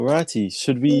Alrighty,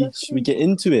 Yeah, should we get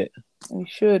into it? we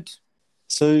should.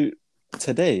 So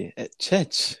today at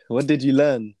church, what did you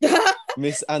learn,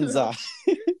 Miss Anza?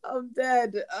 I'm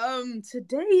dead.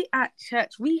 Today at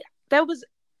church, there was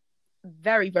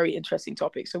very, very interesting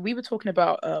topic. So we were talking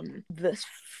about the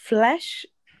flesh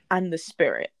and the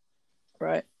spirit,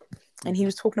 right? And he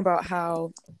was talking about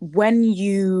how when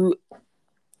you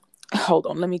hold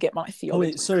on, let me get my Oh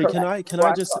theology wait, sorry, correct can before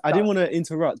I I just start I didn't that. want to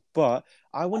interrupt, but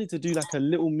I wanted to do like a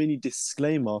little mini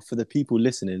disclaimer for the people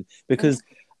listening because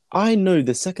I know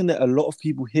the second that a lot of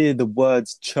people hear the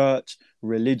words church,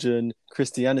 religion,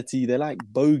 Christianity, they're like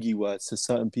bogey words to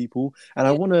certain people. And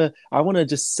Yeah. I wanna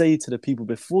just say to the people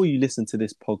before you listen to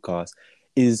this podcast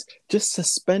is just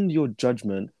suspend your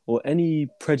judgment or any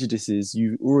prejudices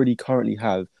you already currently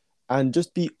have and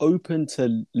just be open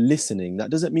to listening. That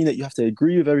doesn't mean that you have to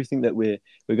agree with everything that we're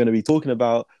going to be talking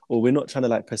about, or we're not trying to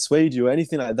like persuade you or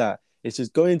anything like that. It's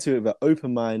just go into it with an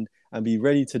open mind and be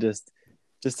ready to just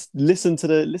listen to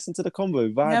the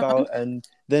convo, vibe Yeah, man. out, and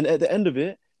then at the end of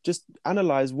it, just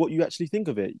analyze what you actually think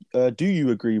of it. Do you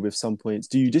agree with some points?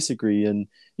 Do you disagree? And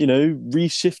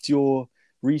reshift your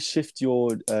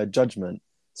judgment.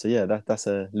 So yeah, that's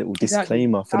a little Exactly.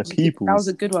 disclaimer for the That was peoples.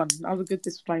 a good one. That was a good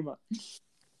disclaimer.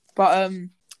 But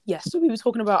yeah, so we were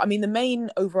talking about, I mean, the main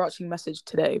overarching message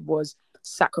today was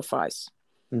sacrifice.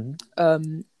 Mhm.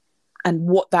 And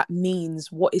what that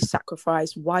means. What is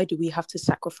sacrifice? Why do we have to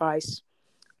sacrifice?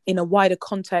 In a wider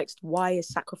context, why is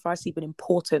sacrifice even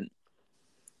important?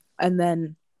 And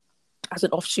then as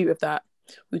an offshoot of that,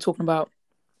 we were talking about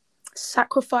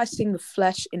sacrificing the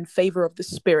flesh in favor of the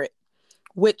spirit,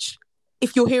 which,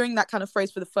 if you're hearing that kind of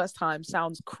phrase for the first time,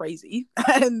 sounds crazy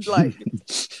and like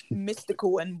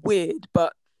mystical and weird,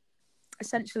 but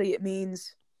essentially it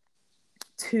means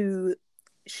to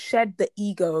shed the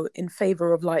ego in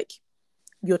favor of like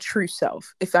your true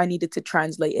self, if I needed to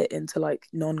translate it into like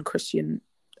non-Christian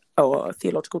or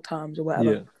theological terms or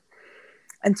whatever. Yeah.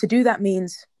 And to do that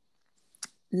means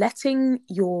letting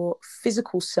your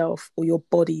physical self or your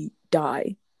body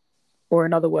die, or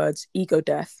in other words, ego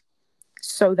death,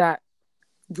 so that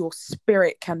your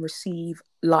spirit can receive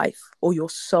life or your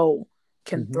soul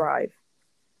can Mhm. thrive.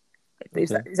 Okay.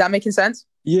 Is that making sense?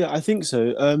 Yeah, I think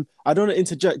so. I don't want to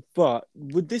interject, but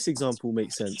would this example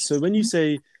make sense? So when you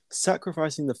say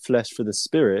sacrificing the flesh for the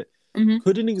spirit, Mm-hmm.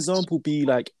 could an example be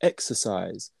like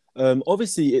exercise?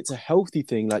 Obviously it's a healthy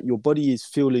thing. Like your body is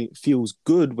feels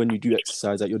good when you do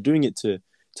exercise. Like you're doing it to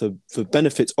for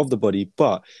benefits of the body.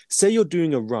 But say you're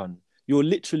doing a run, you're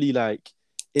literally like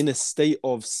in a state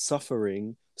of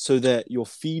suffering, so that you're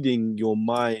feeding your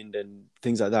mind and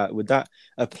things like that. Would that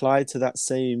apply to that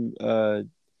same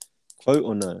quote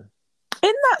or no?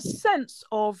 In that sense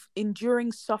of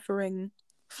enduring suffering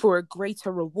for a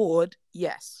greater reward,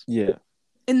 yes. Yeah.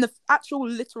 In the actual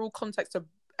literal context of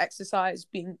exercise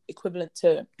being equivalent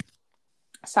to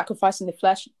sacrificing the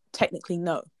flesh, technically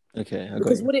no. Okay, I got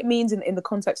Because you. what it means in the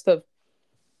context of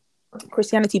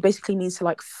Christianity basically means to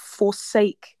like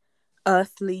forsake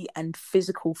earthly and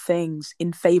physical things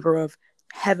in favor of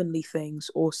heavenly things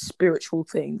or spiritual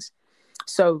things.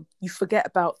 So you forget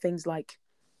about things like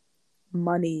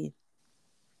money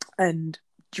and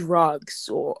drugs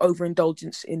or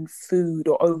overindulgence in food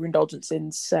or overindulgence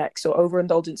in sex or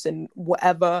overindulgence in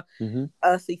whatever Mm-hmm.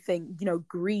 earthly thing,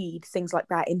 greed, things like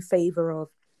that, in favor of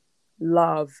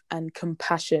love and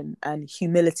compassion and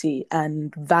humility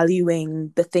and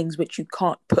valuing the things which you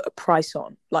can't put a price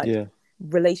on, like Yeah.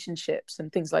 relationships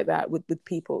and things like that with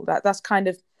people. That's kind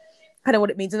of what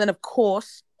it means. And then of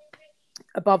course,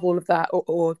 above all of that,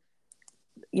 or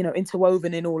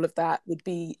interwoven in all of that, would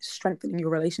be strengthening your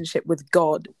relationship with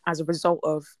God as a result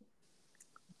of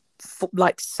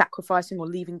like sacrificing or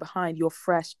leaving behind your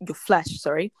flesh,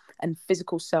 sorry, and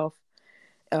physical self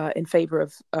in favor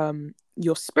of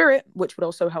your spirit, which would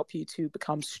also help you to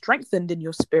become strengthened in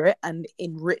your spirit and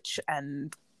enrich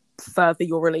and further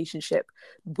your relationship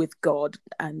with God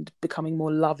and becoming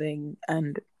more loving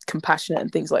and compassionate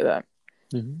and things like that.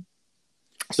 Mm-hmm.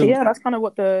 So So yeah, that's kind of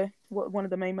what one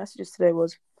of the main messages today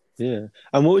was. yeah,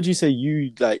 and what would you say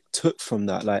you like took from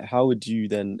that? Like, how would you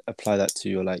then apply that to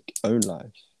your like own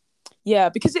life? Yeah,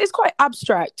 because it is quite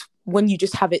abstract when you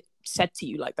just have it said to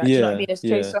you like that. Do you know what I Yeah, mean? It's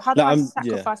okay, yeah. so how do Like I yeah.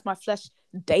 sacrifice my flesh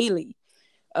daily?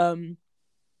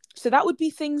 So that would be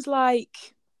things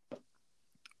like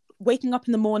waking up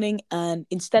in the morning and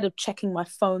instead of checking my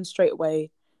phone straight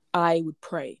away, I would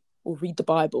pray or read the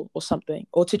Bible or something.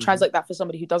 Or to Mm-hmm. translate that for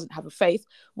somebody who doesn't have a faith,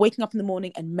 waking up in the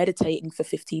morning and meditating for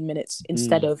 15 minutes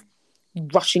instead of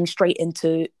rushing straight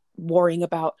into worrying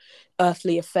about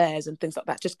earthly affairs and things like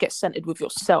that. Just get centered with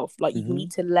yourself. Like you Mm-hmm.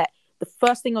 need to let the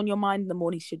first thing on your mind in the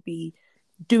morning should be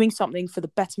doing something for the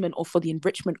betterment or for the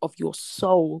enrichment of your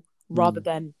soul rather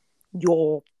than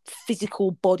your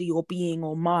physical body or being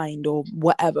or mind or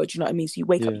whatever. Do you know what I mean? So you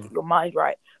wake up, you get your mind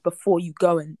right before you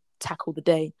go and tackle the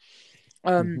day.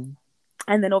 And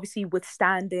then obviously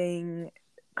withstanding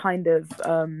kind of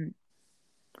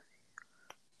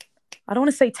I don't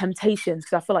want to say temptations,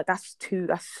 because I feel like that's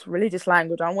religious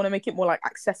language. I want to make it more like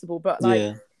accessible, but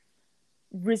like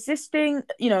resisting,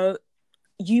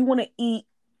 you want to eat,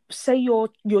 say you're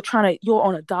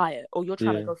on a diet, or you're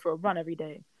trying to go for a run every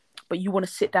day, but you want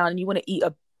to sit down and you want to eat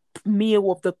a meal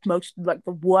of the most, like,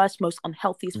 the worst, most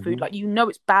unhealthiest food, like,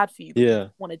 it's bad for you, but you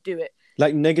want to do it.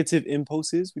 Like negative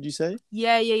impulses, would you say?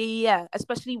 Yeah,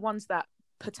 especially ones that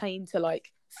pertain to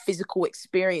like physical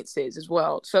experiences as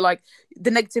well. So like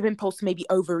the negative impulse to maybe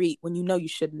overeat when you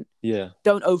shouldn't.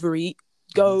 Don't overeat.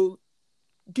 Go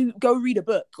read a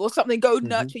book or something. Go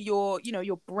nurture your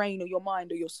your brain or your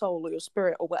mind or your soul or your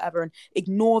spirit or whatever, and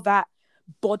ignore that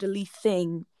bodily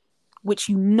thing which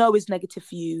is negative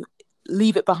for you.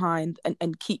 Leave it behind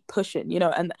and keep pushing,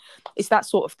 and it's that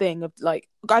sort of thing of like,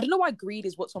 I don't know why greed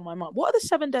is what's on my mind. What are the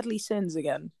 7 deadly sins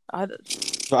again? I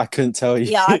couldn't tell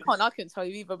you. I couldn't tell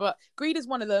you either, but greed is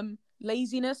one of them.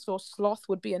 Laziness or sloth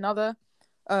would be another.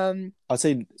 I'd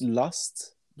say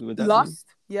lust. Lust,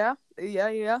 yeah.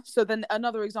 So then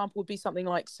another example would be something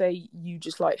like, say you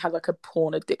just like have like a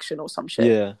porn addiction or some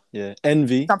shit. Yeah.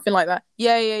 Envy, something like that.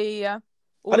 Yeah.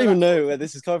 I don't even know where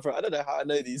this is coming from. I don't know how I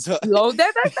know these. They're quite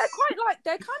like,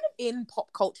 they're kind of in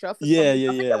pop culture. I think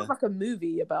there was like a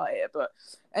movie about it, but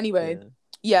anyway,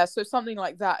 so something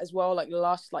like that as well, like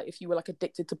lust, like if you were like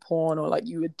addicted to porn or like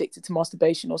you were addicted to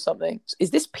masturbation or something. Is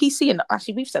this PC? And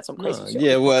actually, we've said some crazy shit.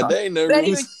 Yeah, well, there ain't no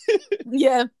rules.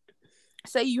 Yeah.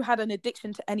 Say you had an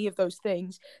addiction to any of those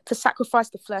things, to sacrifice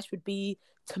the flesh would be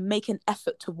to make an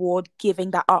effort toward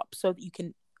giving that up so that you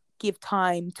can give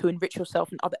time to enrich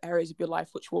yourself in other areas of your life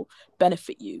which will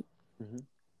benefit you,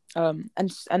 and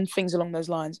things along those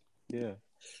lines.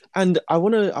 And I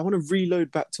want to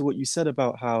reload back to what you said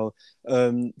about how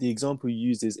the example you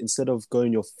used is, instead of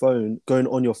going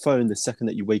on your phone the second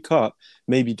that you wake up,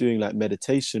 maybe doing like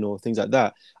meditation or things like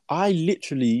that. I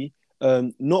literally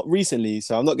not recently,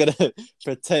 so I'm not gonna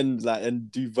pretend like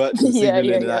and do virtual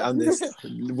signaling like I'm this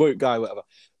woke guy, whatever.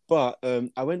 But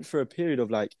I went for a period of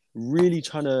like really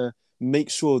trying to make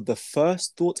sure the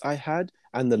first thought I had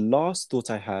and the last thought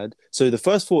I had, so the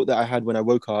first thought that I had when I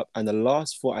woke up and the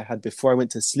last thought I had before I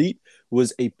went to sleep,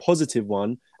 was a positive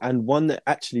one, and one that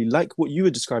actually, like what you were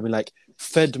describing, like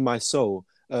fed my soul.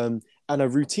 And a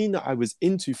routine that I was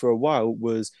into for a while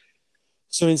was,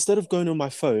 so instead of going on my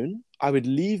phone, I would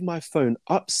leave my phone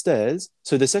upstairs.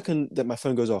 So the second that my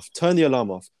phone goes off, turn the alarm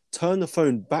off, turn the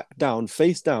phone back down,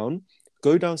 face down,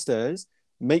 go downstairs,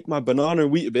 make my banana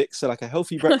and Weetabix, so like a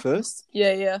healthy breakfast.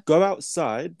 Go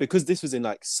outside, because this was in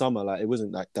like summer, like it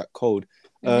wasn't like that cold.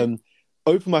 Open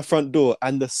my front door,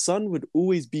 and the sun would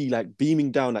always be like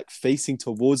beaming down, like facing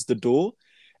towards the door.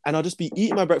 And I'll just be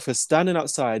eating my breakfast, standing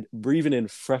outside, breathing in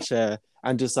fresh air,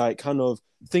 and just like kind of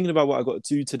thinking about what I got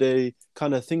to do today,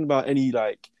 kind of thinking about any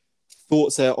like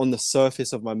thoughts that are on the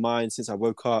surface of my mind since I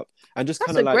woke up, and just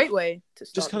kind of like, great way to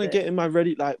start, just kind of getting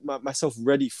myself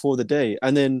ready for the day.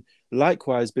 And then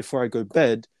likewise, before I go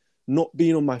bed, not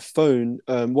being on my phone,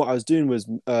 what I was doing was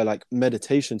like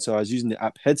meditation. So I was using the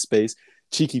app Headspace,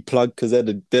 cheeky plug, because they're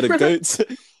the goats.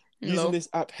 Using this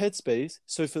app Headspace.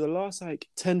 So for the last like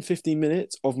 10-15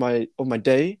 minutes of my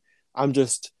day, I'm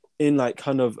just in like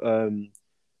kind of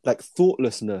like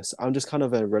thoughtlessness. I'm just kind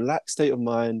of a relaxed state of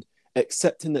mind,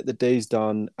 accepting that the day's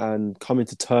done, and coming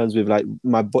to terms with like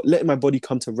letting my body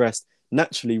come to rest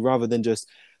naturally, rather than just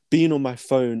being on my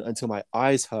phone until my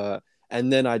eyes hurt,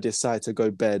 and then I decide to go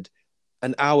to bed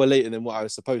an hour later than what I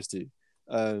was supposed to.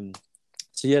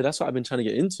 So yeah, that's what I've been trying to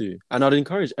get into, and I'd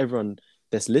encourage everyone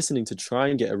that's listening to try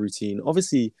and get a routine.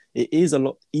 Obviously, it is a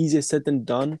lot easier said than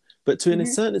done, but to a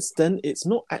certain extent, it's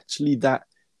not actually that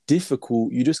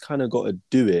difficult. You just kind of got to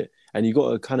do it, and you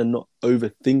got to kind of not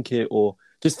overthink it or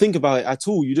just think about it at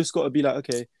all. You just got to be like,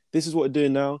 okay, this is what we're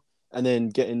doing now, and then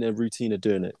get in the routine of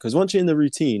doing it. Because once you're in the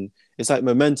routine, it's like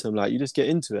momentum. Like you just get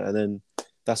into it, and then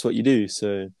that's what you do.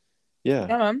 So,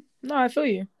 yeah. No, I feel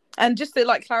you. And just to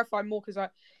like clarify more, because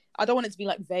I don't want it to be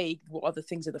like vague. What are the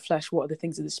things of the flesh? What are the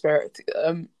things of the spirit?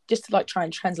 Just to like try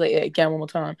and translate it again one more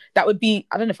time. That would be,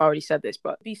 I don't know if I already said this,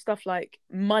 but be stuff like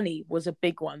money was a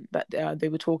big one that they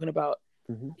were talking about.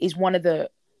 Is one of the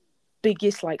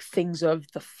biggest like things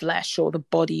of the flesh or the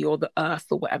body or the earth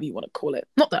or whatever you want to call it.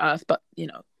 Not the earth, but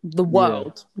the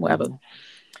world, whatever.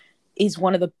 Is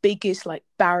one of the biggest like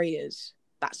barriers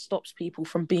that stops people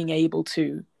from being able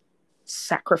to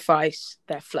sacrifice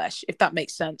their flesh, if that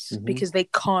makes sense, Mm-hmm. because they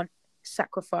can't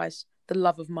sacrifice the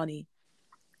love of money,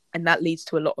 and that leads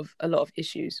to a lot of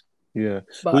issues. Yeah.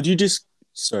 But Would you just,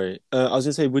 sorry, I was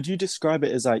gonna say, would you describe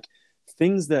it as like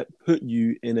things that put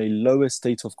you in a lower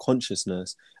state of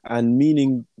consciousness? And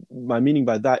my meaning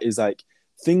by that is like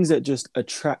things that just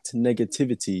attract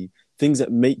negativity, things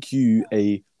that make you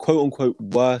a quote unquote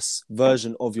worse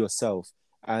version of yourself.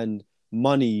 And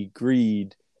money,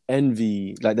 greed,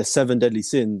 envy, like the seven deadly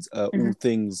sins are all Mhm.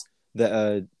 things that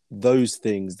are those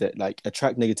things that like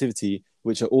attract negativity,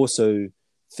 which are also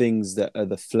things that are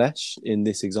the flesh in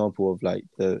this example of like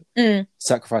the Mm.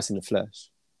 sacrificing the flesh.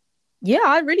 Yeah,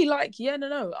 I really like. Yeah,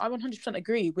 no, I 100%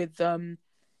 agree with.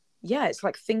 Yeah, it's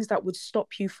like things that would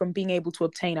stop you from being able to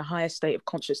obtain a higher state of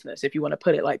consciousness, if you want to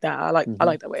put it like that. I Mm-hmm.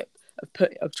 like that way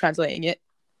of translating it.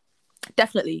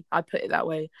 Definitely, I put it that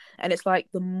way. And it's like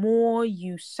the more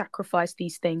you sacrifice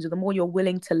these things, or the more you're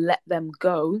willing to let them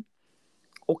go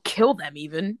or kill them,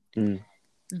 even, Mm.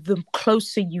 the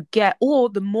closer you get, or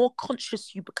the more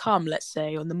conscious you become, let's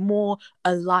say, or the more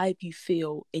alive you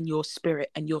feel in your spirit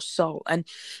and your soul. And,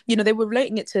 they were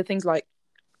relating it to things like,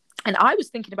 and I was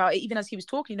thinking about it even as he was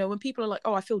talking, when people are like,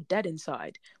 oh, I feel dead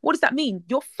inside. What does that mean?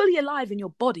 You're fully alive in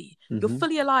your body. You're Mm-hmm.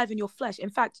 fully alive in your flesh. In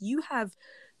fact, you have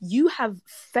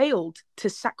failed to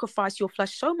sacrifice your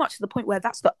flesh so much to the point where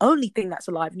that's the only thing that's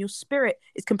alive, and your spirit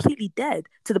is completely dead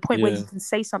to the point where Yeah. you can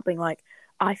say something like,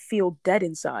 I feel dead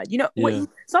inside. Yeah.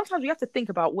 Sometimes we have to think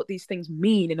about what these things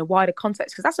mean in a wider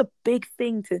context, because that's a big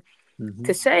thing Mm-hmm.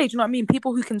 to say. Do you know what I mean?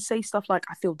 People who can say stuff like,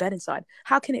 I feel dead inside.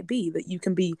 How can it be that you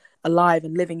can be alive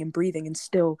and living and breathing and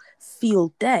still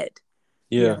feel dead?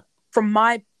 Yeah. From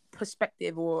my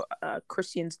perspective, or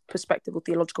Christian's perspective, or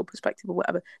theological perspective, or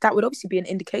whatever, that would obviously be an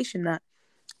indication that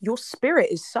your spirit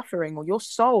is suffering, or your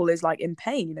soul is like in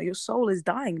pain. Your soul is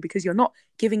dying because you're not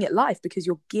giving it life, because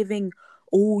you're giving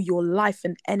all your life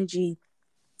and energy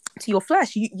to your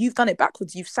flesh. You've done it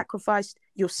backwards. You've sacrificed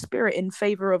your spirit in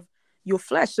favor of your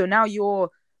flesh. So now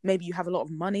maybe you have a lot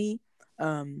of money,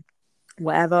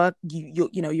 whatever.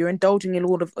 You're indulging in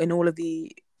all of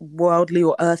the worldly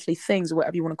or earthly things, or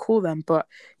whatever you want to call them, but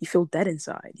you feel dead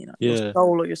inside. Your Yeah.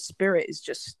 soul or your spirit is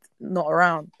just not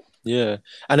around. Yeah.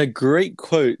 And a great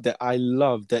quote that I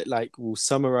love that like will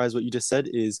summarize what you just said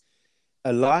is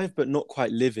alive but not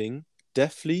quite living,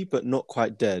 deathly but not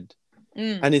quite dead.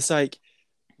 Mm. And it's like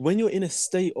when you're in a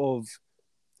state of,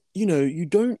 you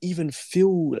don't even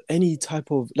feel any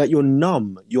type of like you're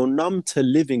numb to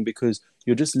living because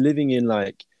you're just living in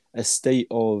like a state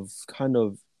of kind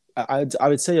of, I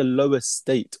would say a lower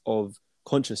state of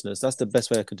consciousness. That's the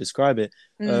best way I could describe it.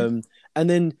 Mm. Um, and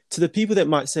then to the people that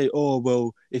might say, oh,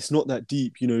 well, it's not that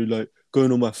deep, like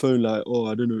going on my phone, like, oh,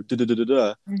 I don't know, da da da da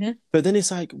da. Mm-hmm. But then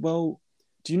it's like, well,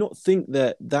 do you not think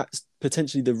that that's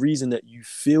potentially the reason that you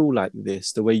feel like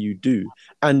this the way you do?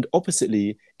 And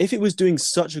oppositely, if it was doing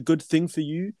such a good thing for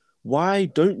you, why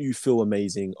don't you feel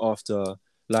amazing after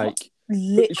like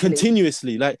Literally.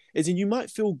 continuously? Like, as in, you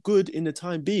might feel good in the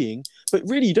time being, but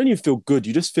really, you don't even feel good.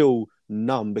 You just feel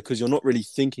numb because you're not really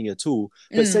thinking at all.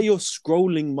 But say Mm. you're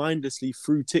scrolling mindlessly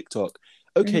through TikTok.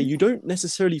 Okay, Mm-hmm. you don't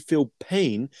necessarily feel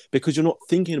pain because you're not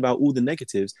thinking about all the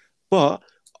negatives, but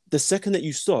the second that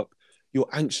you stop, you're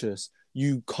anxious,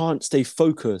 you can't stay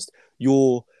focused,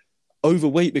 you're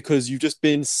overweight because you've just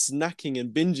been snacking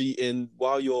and binge eating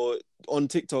while you're on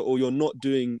TikTok, or you're not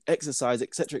doing exercise,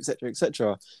 etc., etc.,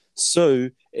 etc. So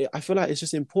I feel like it's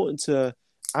just important to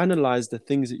analyze the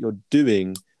things that you're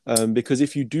doing, because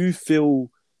if you do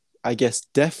feel, I guess,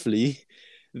 deathly,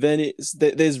 then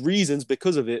there's reasons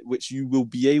because of it which you will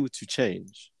be able to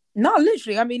change. No,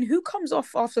 literally. I mean, who comes off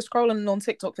after scrolling on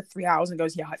TikTok for 3 hours and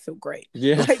goes, "Yeah, I feel great"?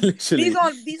 Yeah, Like these literally.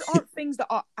 aren't things that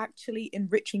are actually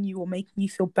enriching you or making you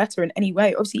feel better in any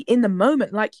way. Obviously, in the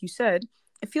moment, like you said,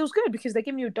 it feels good because they're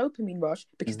giving you a dopamine rush,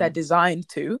 because they're Mm-hmm. designed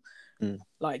to. Mm.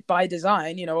 Like by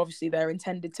design, obviously they're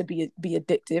intended to be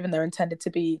addictive, and they're intended to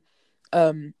be,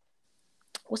 um,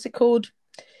 what's it called?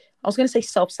 I was going to say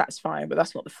self-satisfying, but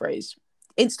that's not the phrase.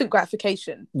 Instant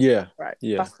gratification. Yeah, Right.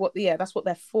 yeah. That's what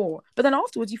they're for. But then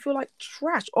afterwards you feel like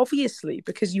trash, obviously,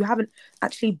 because you haven't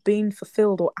actually been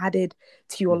fulfilled or added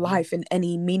to your Mm-hmm. life in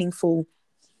any meaningful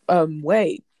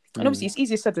way. And obviously it's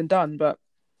easier said than done, but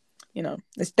it's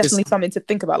It's definitely something to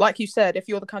think about. Like you said, if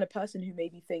you're the kind of person who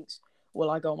maybe thinks, well,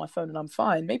 I go on my phone and I'm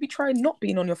fine, maybe try not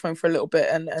being on your phone for a little bit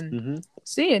and mm-hmm.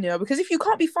 seeing, because if you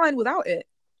can't be fine without it,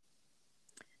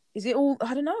 is it all,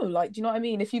 I don't know, like, do you know what I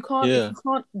mean? If you can't Yeah.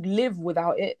 live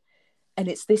without it, and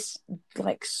it's this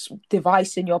like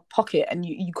device in your pocket, and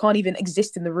you can't even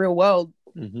exist in the real world,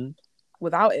 Mm-hmm.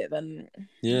 without it, then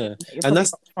Yeah. you're And probably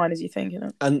that's not as fine as you think, you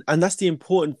know. and that's the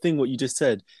important thing what you just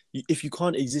said. If you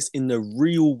can't exist in the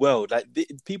real world, like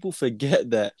people forget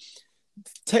that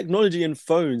technology and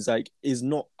phones like is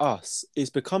not us. It's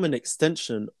become an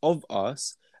extension of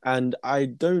us. And I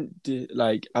don't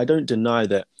deny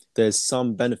that there's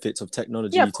some benefits of Yeah,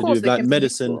 technology of to do course with they like can be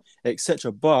medicine, useful.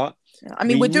 etc. But Yeah. I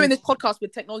mean, we we're doing need, this podcast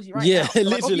with technology right yeah, now, so like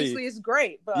literally, obviously it's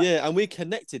great, but yeah, and we're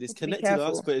connected. It's need to be connected us,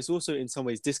 careful. but it's also in some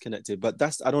ways disconnected. But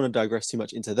that's I don't want to digress too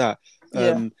much into that.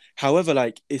 Yeah. However,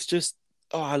 like it's just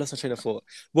I lost my train of thought.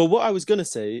 Well, what I was gonna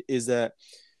say is that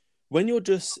when you're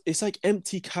just it's like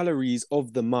empty calories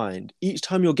of the mind. Each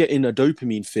time you're getting a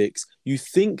dopamine fix, you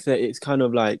think that it's kind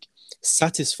of like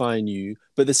satisfying you,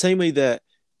 but the same way that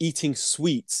eating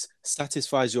sweets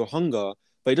satisfies your hunger,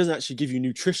 but it doesn't actually give you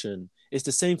nutrition. It's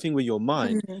the same thing with your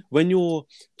mind. Mhm. When you're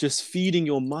just feeding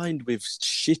your mind with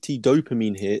shitty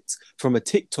dopamine hits from a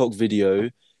TikTok video,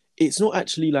 it's not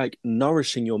actually like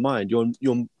nourishing your mind.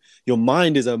 Your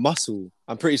mind is a muscle.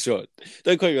 I'm pretty sure.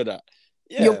 Don't quote me on that.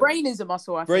 Your Yeah, brain is a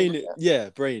muscle, I think. brain. Your I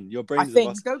brain is a think.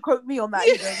 muscle. Don't quote me on that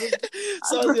Yeah. either.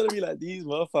 So I was gonna be like these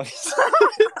motherfuckers.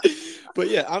 But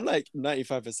yeah, I'm like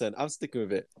 95%. I'm sticking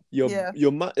with it. Yeah.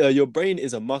 Your brain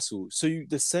is a muscle. So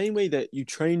the same way that you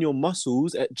train your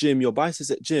muscles at gym, your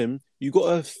biceps at gym, you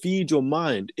gotta feed your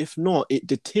mind. If not, it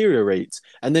deteriorates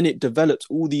and then it develops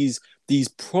all these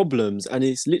problems, and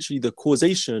it's literally the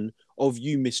causation of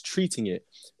you mistreating it,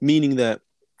 meaning that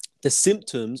the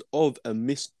symptoms of a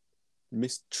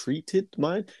mistreated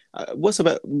mind. What's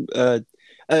about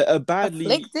a badly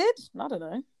Afflicted? I don't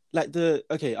know. like the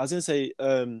okay? I was gonna say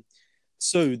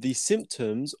so the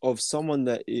symptoms of someone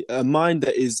that a mind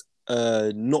that is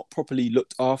not properly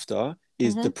looked after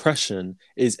is Mm-hmm. depression,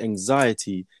 is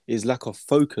anxiety, is lack of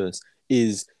focus,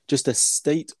 is just a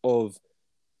state of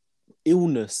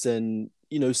illness and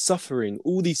suffering.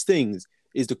 All these things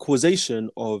is the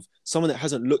causation of someone that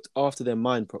hasn't looked after their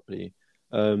mind properly.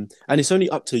 And it's only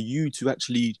up to you to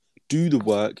actually do the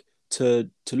work to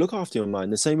look after your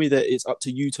mind, the same way that it's up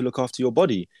to you to look after your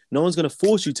body. No one's going to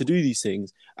force you to do these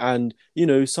things. And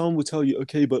someone will tell you,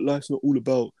 okay, but life's not all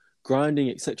about grinding,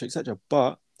 etc., etc.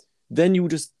 But then you'll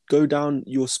just go down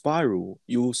your spiral.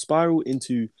 You'll spiral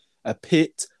into a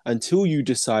pit until you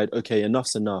decide, okay,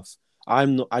 enough's enough. I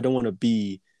don't want to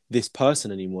be this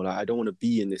person anymore. Like, I don't want to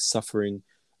be in this suffering.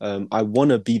 I want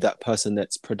to be that person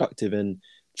that's productive and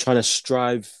trying to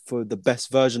strive for the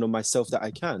best version of myself that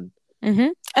I can. Mm-hmm.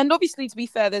 And obviously, to be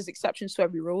fair, there's exceptions to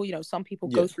every rule. Some people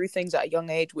Yeah. go through things at a young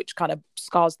age which kind of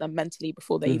scars them mentally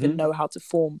before they even Mm-hmm. know how to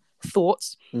form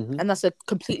thoughts. Mm-hmm. And that's a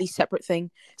completely separate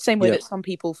thing. Same way Yeah. that some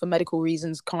people, for medical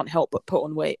reasons, can't help but put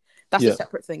on weight. That's Yeah. a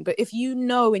separate thing. But if you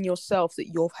know in yourself that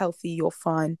you're healthy, you're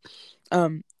fine,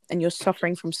 and you're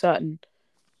suffering from certain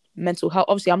mental health.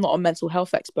 Obviously, I'm not a mental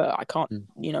health expert. I can't,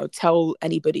 tell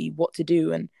anybody what to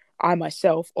do. And I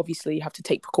myself obviously have to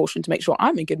take precaution to make sure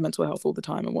I'm in good mental health all the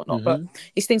time and whatnot. Mm-hmm. But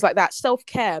it's things like that,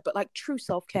 self-care, but like true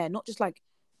self-care, not just like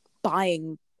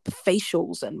buying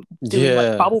facials and doing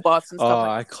like bubble baths and stuff. Oh,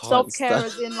 like I can't self-care stand.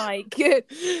 as in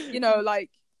like, like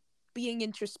being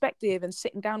introspective and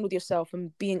sitting down with yourself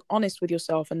and being honest with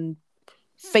yourself and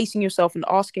facing yourself and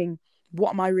asking,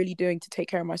 what am I really doing to take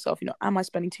care of myself? Am I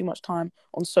spending too much time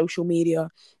on social media?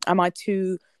 Am I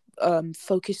too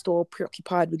focused or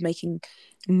preoccupied with making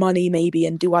money maybe?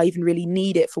 And do I even really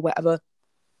need it for whatever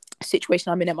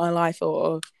situation I'm in my life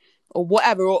or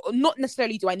whatever? Or not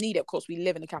necessarily do I need it. Of course, we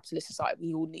live in a capitalist society.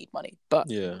 We all need money. But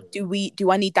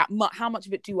do I need that much? How much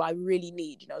of it do I really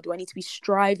need? Do I need to be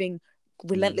striving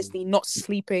relentlessly, not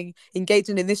sleeping,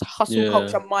 engaging in this hustle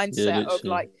culture mindset of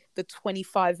like the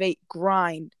 25/8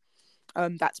 grind?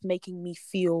 That's making me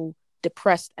feel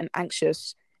depressed and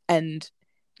anxious and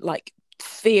like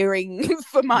fearing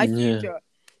for my future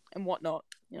and whatnot.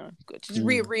 Just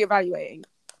reevaluating.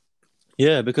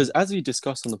 Yeah, because as we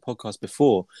discussed on the podcast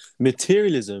before,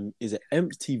 materialism is an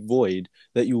empty void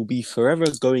that you will be forever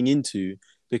going into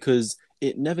because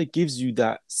it never gives you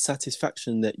that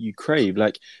satisfaction that you crave.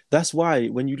 Like, that's why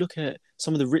when you look at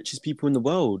some of the richest people in the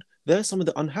world, they're some of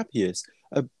the unhappiest.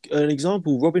 An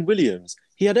example, Robin Williams.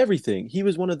 He had everything. He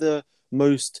was one of the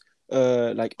most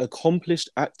like accomplished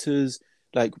actors,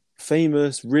 like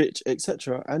famous, rich,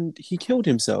 etc. And he killed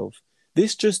himself.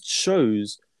 This just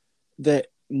shows that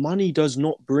money does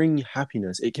not bring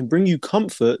happiness. It can bring you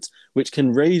comfort, which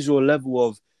can raise your level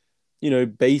of,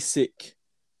 basic,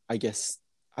 I guess,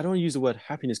 I don't want to use the word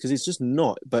happiness because it's just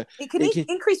not, but it can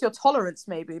increase your tolerance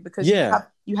maybe because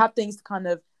you have things to kind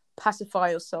of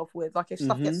pacify yourself with. Like if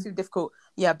stuff gets Mm-hmm. too difficult,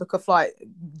 yeah, book a flight,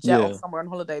 jet off Yeah. somewhere on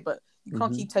holiday, but you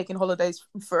can't Mm-hmm. keep taking holidays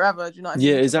forever. Do you know what I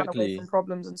Yeah, mean? To run away exactly. from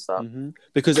problems and stuff.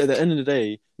 Because at the end of the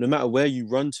day, no matter where you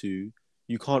run to,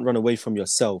 you can't run away from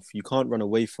yourself. You can't run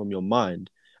away from your mind.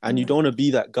 And you Mm. don't want to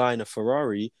be that guy in a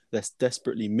Ferrari that's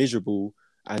desperately miserable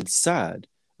and sad.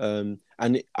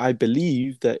 And I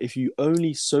believe that if you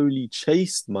only solely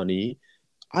chase money,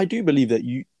 I do believe that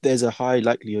there's a high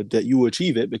likelihood that you will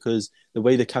achieve it, because the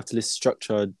way the capitalist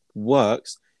structure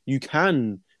works, you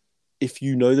can, if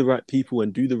you know the right people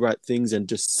and do the right things and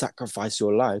just sacrifice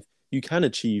your life, you can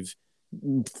achieve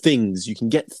things, you can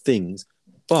get things.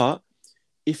 But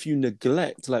if you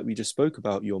neglect, like we just spoke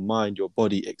about, your mind, your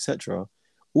body, etc.,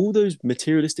 all those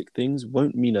materialistic things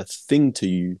won't mean a thing to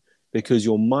you, because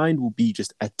your mind will be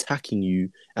just attacking you,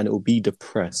 and it will be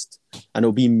depressed, and it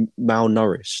will be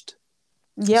malnourished.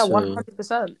 Yeah, So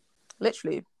 100%.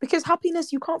 Literally. Because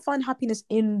happiness, you can't find happiness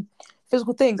in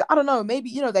physical things. I don't know,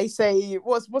 maybe, they say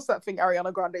what's that thing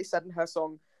Ariana Grande said in her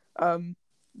song?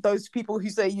 Those people who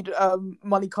say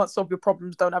money can't solve your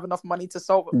problems don't have enough money to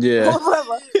solve them. yeah. Or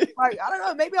whatever. Like, I don't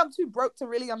know, maybe I'm too broke to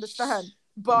really understand.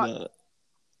 But No.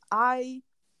 I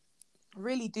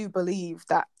really do believe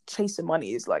that chasing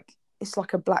money is like, it's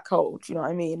like a black hole. Do you know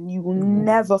what I mean? You will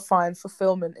never find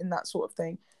fulfillment in that sort of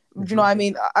thing. Do you know what I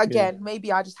mean? Yeah. Again,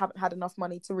 maybe I just haven't had enough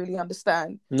money to really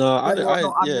understand No, whether or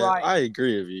not I'm right. I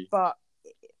agree with you. But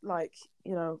like,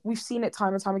 we've seen it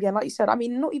time and time again. Like you said, I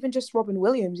mean, not even just Robin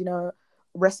Williams,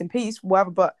 rest in peace,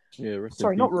 whatever. But Yeah, rest in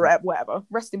sorry, peace. not whatever.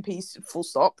 Rest in peace, full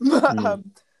stop.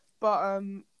 But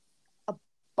a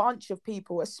bunch of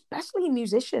people, especially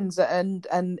musicians and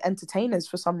entertainers,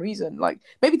 for some reason, like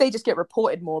maybe they just get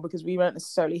reported more because we don't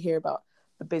necessarily hear about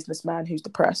the businessman who's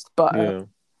depressed. But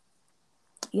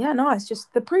yeah, no, it's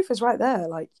just the proof is right there.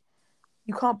 Like,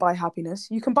 you can't buy happiness.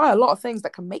 You can buy a lot of things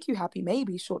that can make you happy,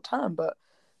 maybe short term, but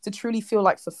to truly feel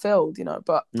like fulfilled,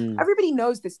 but everybody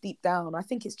knows this deep down. I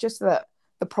think it's just that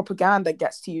the propaganda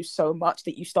gets to you so much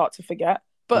that you start to forget.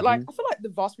 But like, I feel like the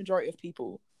vast majority of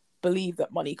people believe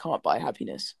that money can't buy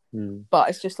happiness. But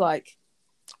it's just like,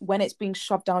 when it's being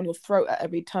shoved down your throat at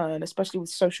every turn, especially with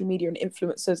social media and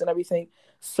influencers and everything,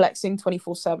 flexing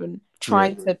 24/7,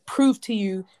 trying to prove to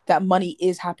you that money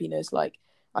is happiness. Like,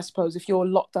 I suppose if you're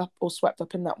locked up or swept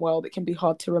up in that world, it can be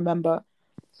hard to remember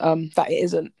that it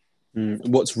isn't.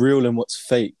 What's real and what's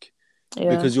fake.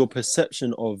 Yeah. Because your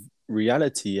perception of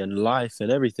reality and life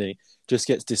and everything just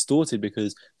gets distorted.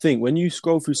 Because think, when you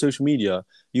scroll through social media,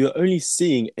 you're only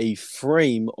seeing a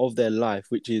frame of their life,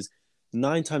 which is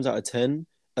 9 times out of 10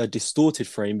 a distorted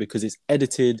frame, because it's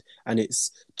edited and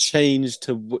it's changed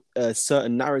to a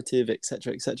certain narrative,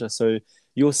 etc., etc. So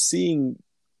you're seeing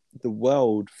the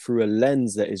world through a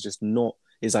lens that is just not,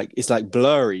 it's like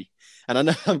blurry. And I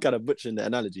know I'm kind of butchering the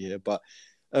analogy here, but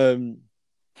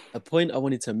a point I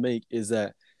wanted to make is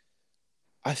that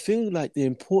I feel like the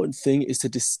important thing is to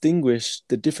distinguish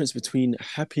the difference between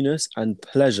happiness and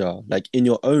pleasure, like in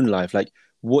your own life. Like,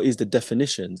 what is the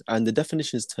definitions? And the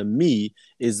definitions to me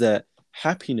is that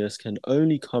happiness can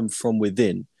only come from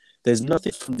within. There's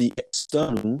nothing from the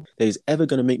external that is ever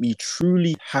going to make me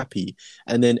truly happy.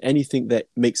 And then anything that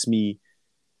makes me,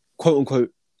 quote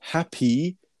unquote,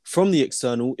 happy from the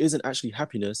external isn't actually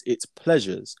happiness, it's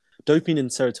pleasures. Dopamine and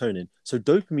serotonin. So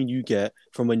dopamine you get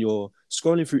from when you're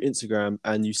scrolling through Instagram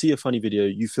and you see a funny video,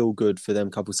 you feel good for them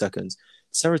couple seconds.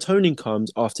 Serotonin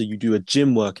comes after you do a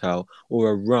gym workout or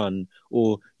a run,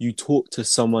 or you talk to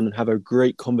someone and have a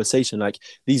great conversation. Like,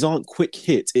 these aren't quick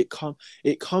hits. It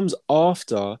comes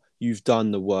after you've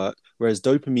done the work, whereas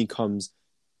dopamine comes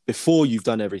before you've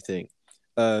done everything.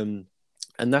 And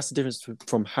that's the difference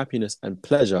from happiness and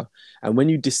pleasure. And when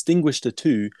you distinguish the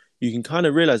two, you can kind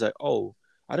of realize, like, oh,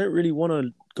 I don't really want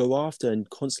to go after and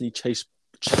constantly chase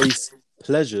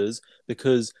pleasures,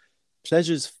 because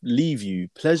pleasures leave you.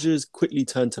 Pleasures quickly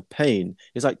turn to pain.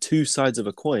 It's like two sides of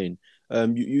a coin.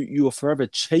 You are forever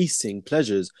chasing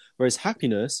pleasures, whereas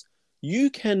happiness, you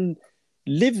can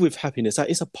live with happiness. Like,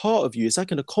 it's a part of you. It's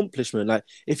like an accomplishment. Like,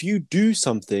 if you do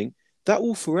something, that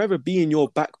will forever be in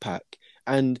your backpack.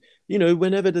 And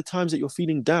whenever the times that you're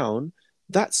feeling down,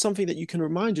 that's something that you can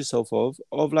remind yourself of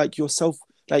like yourself.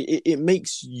 Like, it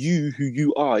makes you who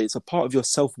you are. It's a part of your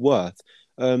self-worth.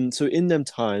 So in them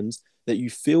times that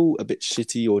you feel a bit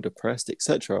shitty or depressed,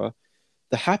 etc.,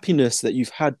 the happiness that you've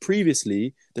had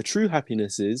previously, the true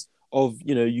happinesses of,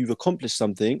 you've accomplished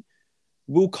something,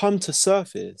 will come to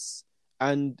surface.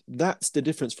 And that's the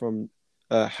difference from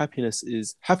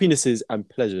happinesses and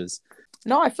pleasures.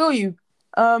 No, I feel you.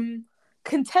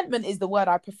 Contentment is the word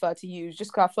I prefer to use,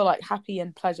 just because I feel like happy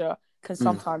and pleasure can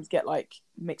sometimes get like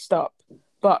mixed up.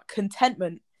 But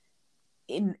contentment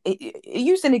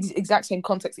used in exact same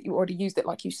context that you already used it,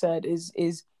 like you said,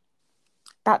 is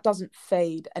that doesn't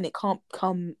fade and it can't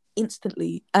come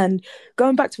instantly. And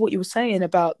going back to what you were saying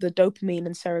about the dopamine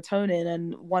and serotonin,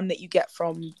 and one that you get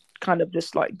from kind of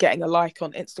just like getting a like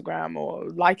on Instagram or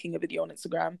liking a video on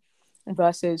Instagram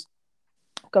versus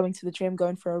going to the gym,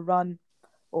 going for a run,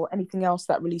 or anything else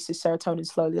that releases serotonin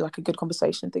slowly, like a good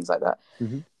conversation, things like that.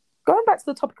 Mm-hmm. Going back to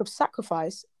the topic of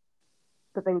sacrifice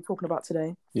that they were talking about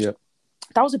today, Yeah,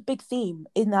 that was a big theme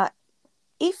in that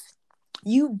if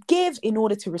you give in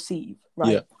order to receive,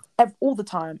 right? Yeah. All the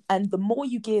time, and the more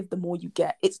you give, the more you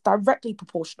get. It's directly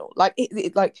proportional. Like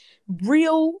it like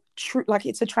real true. Like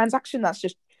it's a transaction that's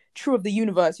just true of the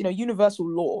universe. You know, universal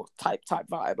law type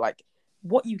vibe. Like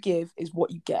what you give is what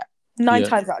you get. Nine Yeah.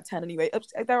 times out of 10, anyway.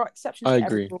 There are exceptions I to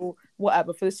every agree. rule,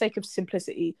 whatever. For the sake of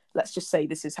simplicity, let's just say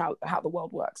this is how the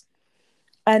world works.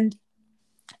 And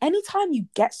anytime you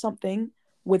get something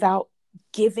without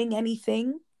giving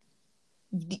anything,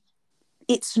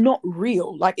 it's not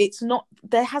real. Like it's not,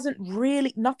 there hasn't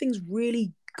really, nothing's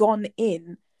really gone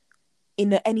in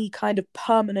any kind of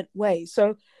permanent way.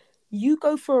 So you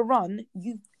go for a run,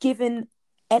 you've given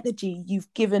energy,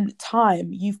 you've given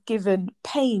time, you've given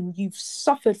pain, you've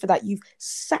suffered for that, you've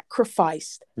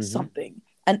sacrificed something,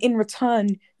 and in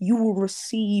return you will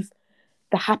receive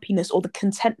the happiness or the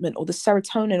contentment or the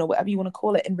serotonin or whatever you want to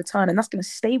call it in return, and that's going to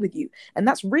stay with you, and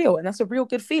that's real, and that's a real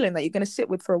good feeling that you're going to sit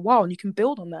with for a while, and you can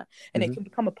build on that, and it can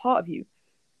become a part of you.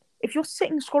 If you're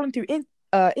sitting scrolling through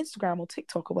Instagram or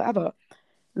TikTok or whatever,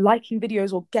 liking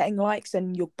videos or getting likes,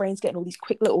 and your brain's getting all these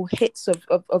quick little hits of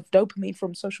dopamine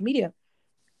from social media,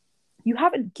 you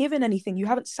haven't given anything, you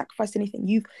haven't sacrificed anything,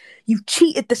 you've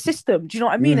cheated the system. Do you know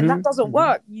what I mean? And that doesn't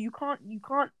work. You can't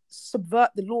subvert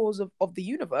the laws of the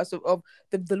universe, of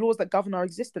the laws that govern our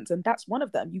existence, and that's one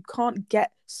of them. You can't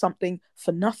get something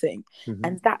for nothing.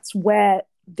 And that's where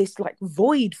this like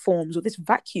void forms, or this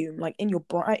vacuum, like in your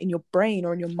brain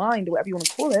or in your mind or whatever you want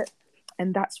to call it.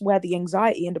 And that's where the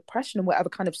anxiety and depression and whatever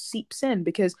kind of seeps in,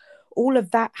 because all of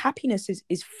that happiness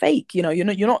is fake.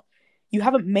 You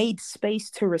haven't made space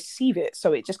to receive it,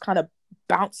 so it just kind of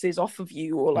bounces off of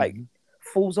you, or like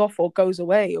falls off or goes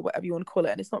away, or whatever you want to call it,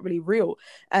 and it's not really real.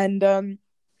 And I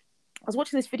was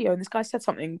watching this video, and this guy said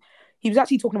something. He was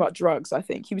actually talking about drugs. I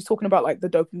think he was talking about like the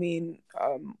dopamine,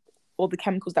 or the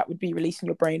chemicals that would be released in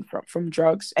your brain from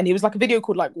drugs. And it was like a video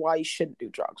called like "Why You Shouldn't Do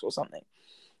Drugs" or something.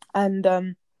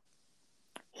 And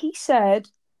he said,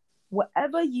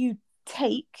 whatever you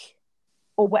take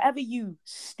or whatever you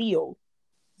steal,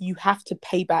 you have to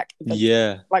pay back eventually.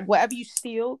 Yeah. Like whatever you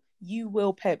steal, you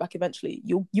will pay it back eventually.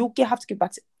 You'll have to give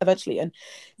back eventually. And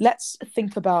let's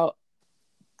think about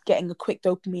getting a quick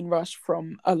dopamine rush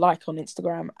from a like on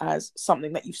Instagram as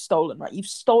something that you've stolen, right? You've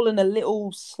stolen a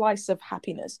little slice of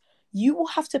happiness. You will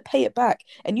have to pay it back.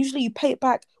 And usually you pay it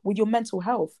back with your mental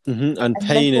health. And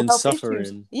pain and suffering.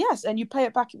 Issues. Yes, and you pay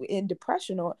it back in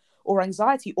depression or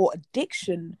anxiety or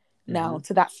addiction now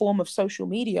to that form of social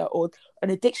media, or an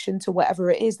addiction to whatever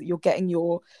it is that you're getting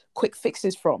your quick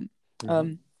fixes from.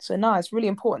 So now it's really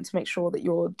important to make sure that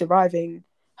you're deriving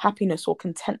happiness or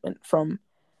contentment from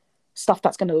stuff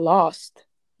that's going to last,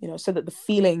 so that the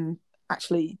feeling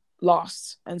actually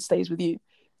lasts and stays with you.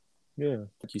 Yeah,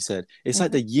 like you said, it's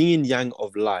like the yin and yang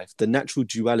of life, the natural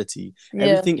duality.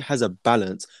 Everything has a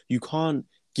balance. You can't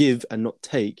give and not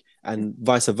take, and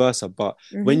vice versa. But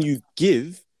when you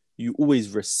give, you always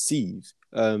receive.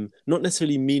 Not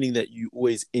necessarily meaning that you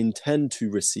always intend to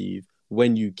receive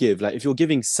when you give. Like if you're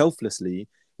giving selflessly,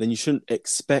 then you shouldn't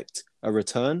expect a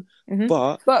return.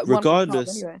 But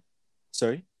regardless, anyway.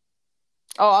 Sorry.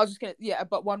 Oh, I was just gonna,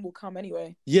 but one will come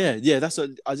anyway. Yeah, that's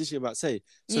what I was just about to say.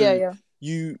 So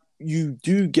you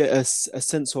do get a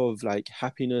sense of like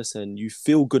happiness, and you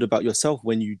feel good about yourself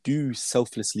when you do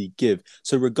selflessly give.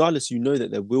 So regardless, you know that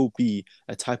there will be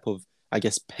a type of, I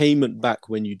guess, payment back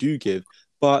when you do give.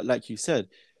 But like you said,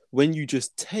 when you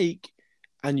just take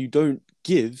and you don't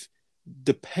give,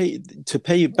 to pay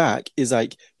it back is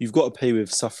like you've got to pay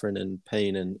with suffering and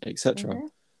pain and etc.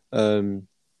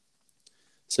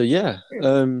 So I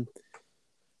don't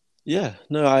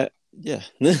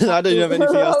have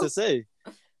anything else to say.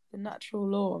 The natural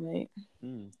law, mate.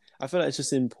 I feel like it's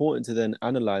just important to then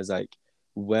analyze like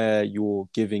where you're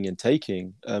giving and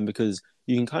taking, because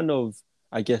you can kind of,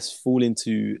 I guess, fall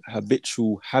into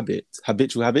habitual habit.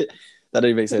 That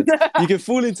don't make sense. You can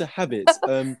fall into habits.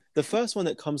 The first one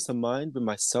that comes to mind with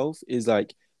myself is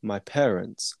like my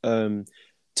parents.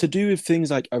 To do with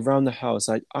things like around the house.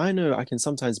 Like I know I can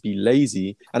sometimes be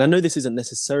lazy, and I know this isn't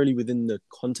necessarily within the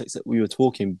context that we were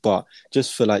talking, but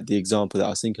just for like the example that I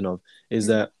was thinking of is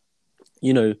that,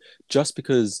 just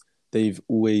because they've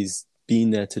always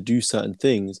been there to do certain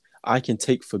things, I can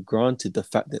take for granted the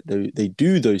fact that they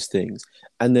do those things.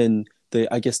 And then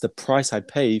I guess the price I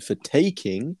pay for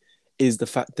taking is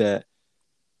the fact that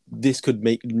this could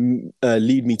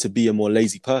lead me to be a more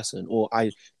lazy person, or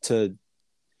I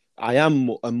am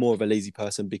more of a lazy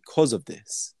person because of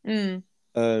this.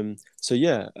 So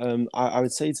yeah, I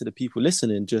would say to the people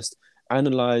listening, just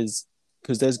analyze,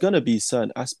 because there's going to be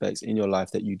certain aspects in your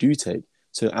life that you do take.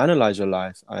 So analyze your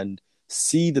life and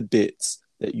see the bits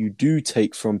that you do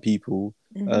take from people,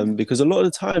 because a lot of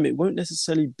the time it won't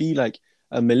necessarily be like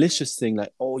a malicious thing,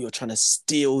 like, oh, you're trying to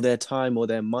steal their time or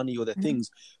their money or their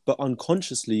things, but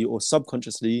unconsciously or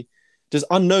subconsciously, just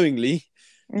unknowingly,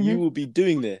 you will be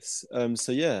doing this.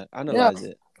 So yeah, analyze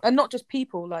it. And not just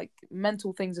people, like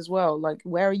mental things as well. Like,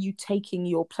 where are you taking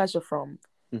your pleasure from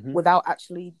without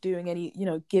actually doing any,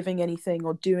 giving anything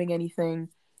or doing anything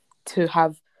to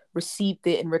have received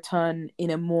it in return in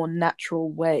a more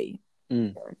natural way?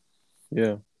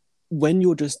 Yeah. When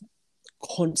you're just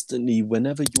constantly,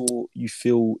 whenever you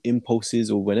feel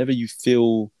impulses, or whenever you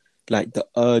feel like the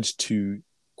urge to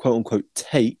quote unquote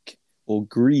take, or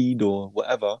greed, or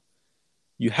whatever,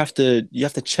 you have to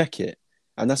check it.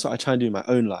 And that's what I try and do in my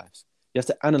own life. You have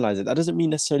to analyze it. That doesn't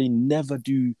mean necessarily never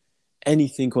do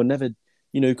anything, or never,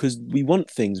 because we want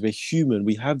things. We're human.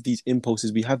 We have these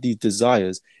impulses. We have these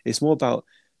desires. It's more about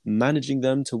managing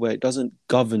them to where it doesn't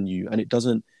govern you, and it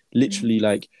doesn't literally,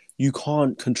 like, you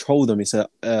can't control them. It's a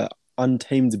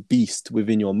untamed beast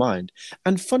within your mind.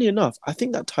 And funny enough, I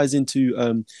think that ties into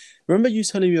remember you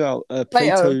telling me about Plato.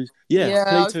 Plato's I was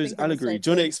Plato's thinking the allegory. same Do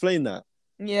you want to thing. explain that?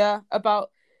 Yeah,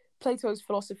 about Plato's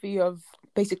philosophy of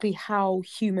basically how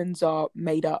humans are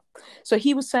made up. So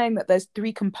he was saying that there's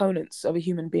three components of a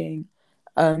human being.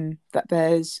 That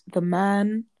there's the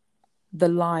man, the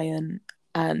lion,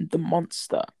 and the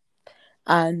monster.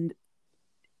 And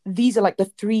these are like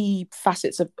the three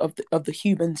facets of the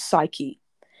human psyche.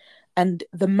 And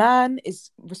the man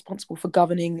is responsible for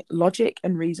governing logic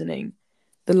and reasoning.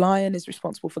 The lion is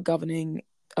responsible for governing,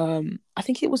 I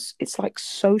think it's like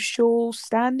social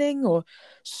standing or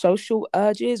social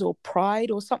urges or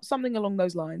pride or something along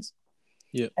those lines.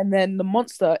 Yeah. And then the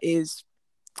monster is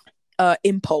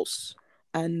impulse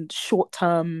and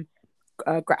short-term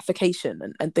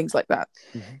gratification and things like that.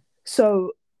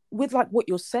 So with like what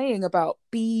you're saying about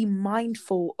be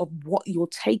mindful of what you're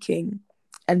taking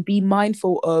and be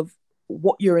mindful of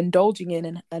what you're indulging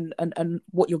in and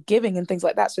what you're giving and things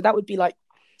like that. So that would be like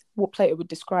what Plato would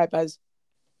describe as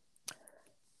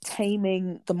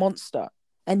taming the monster.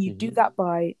 And you do that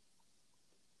by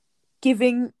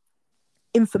giving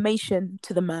information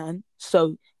to the man.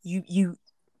 So you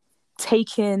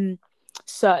take in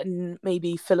certain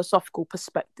maybe philosophical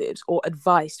perspectives or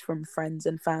advice from friends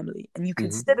and family, and you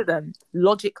consider them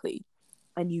logically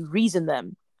and you reason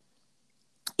them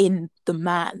in the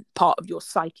man part of your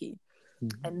psyche.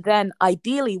 And then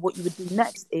ideally what you would do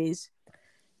next is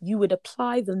you would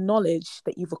apply the knowledge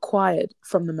that you've acquired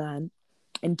from the man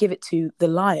and give it to the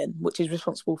lion, which is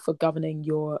responsible for governing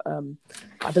your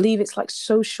I believe it's like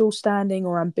social standing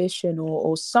or ambition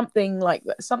or something like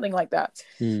that.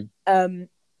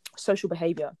 Social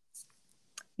behavior.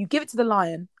 You give it to the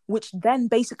lion, which then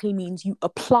basically means you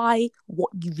apply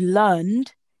what you've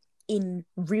learned in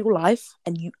real life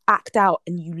and you act out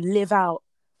and you live out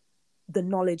the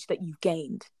knowledge that you've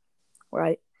gained,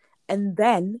 right? And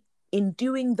then in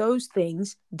doing those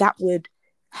things, that would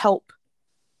help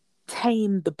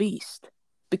tame the beast,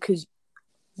 because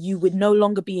you would no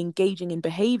longer be engaging in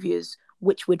behaviors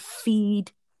which would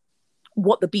feed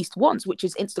what the beast wants, which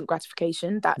is instant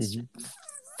gratification. That's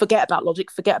forget about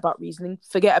logic, forget about reasoning,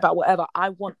 forget about whatever. I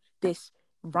want this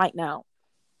right now.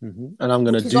 And I'm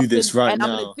going to do this right now. And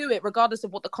I'm going to do it regardless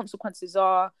of what the consequences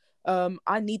are.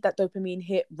 I need that dopamine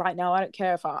hit right now. I don't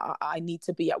care if I need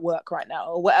to be at work right now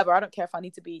or whatever. I don't care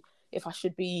if I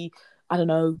should be, I don't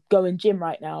know, going gym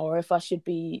right now, or if I should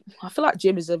be, I feel like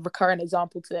gym is a recurrent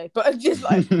example today, but just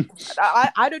like,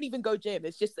 I don't even go gym.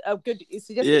 It's just a good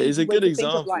example. Think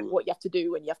of like what you have to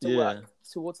do when you have to work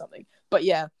towards something. But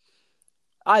yeah,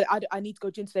 I need to go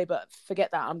gym today, but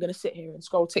forget that. I'm going to sit here and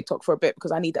scroll TikTok for a bit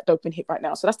because I need that dopamine hit right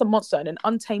now. So that's the monster. And an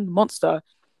untamed monster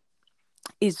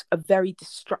is a very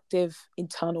destructive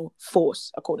internal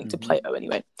force, according to Plato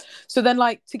anyway. So then,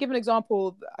 like, to give an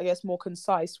example, I guess more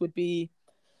concise would be,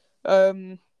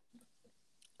 let's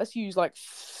use like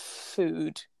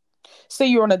food. Say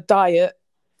you're on a diet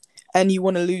and you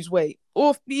want to lose weight,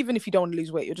 or even if you don't want to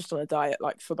lose weight, you're just on a diet,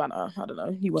 like for banter, I don't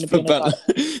know, you want to be on a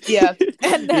diet. Yeah.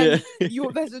 And then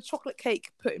there's a chocolate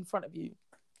cake put in front of you.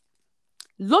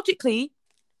 Logically,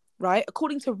 right,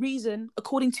 according to reason,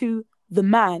 according to the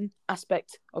man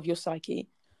aspect of your psyche,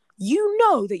 you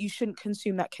know that you shouldn't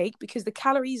consume that cake because the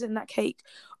calories in that cake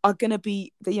are going to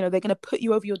be, they're going to put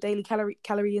you over your daily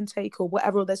calorie intake or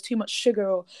whatever, or there's too much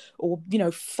sugar or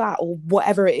fat or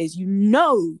whatever it is. You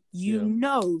know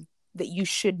that you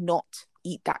should not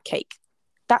eat that cake.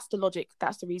 That's the logic,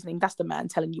 that's the reasoning, that's the man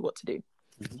telling you what to do.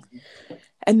 Mm-hmm.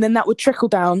 And then that would trickle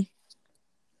down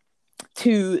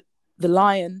to the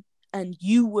lion, and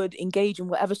you would engage in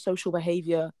whatever social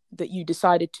behavior that you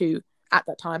decided to at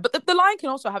that time. But the lion can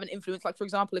also have an influence. Like, for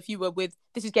example, if you were with,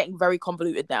 this is getting very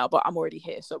convoluted now, but I'm already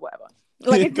here, so whatever.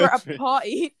 Like, if you're at a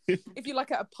party, if you're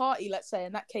like at a party, let's say,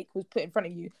 and that cake was put in front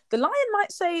of you, the lion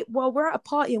might say, well, we're at a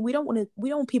party and we don't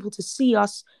want people to see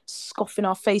us scoffing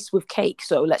our face with cake,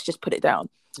 so let's just put it down.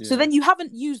 Yeah. So then you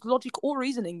haven't used logic or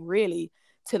reasoning really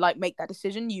to like make that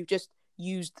decision. You've just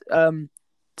used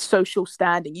social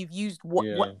standing. You've used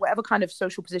whatever kind of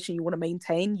social position you want to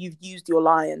maintain. You've used your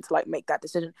lion to like make that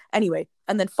decision anyway.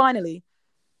 And then finally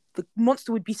the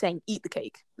monster would be saying, eat the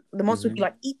cake. The monster would be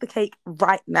like, eat the cake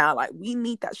right now. Like, we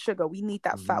need that sugar, we need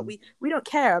that fat. We don't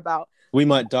care about, we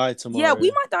might die tomorrow. Yeah,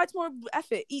 we might die tomorrow.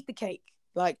 F it, eat the cake.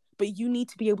 Like, but you need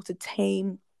to be able to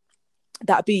tame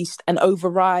that beast and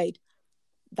override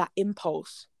that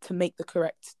impulse to make the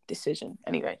correct decision.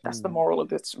 Anyway, that's the moral of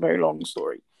this very long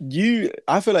story.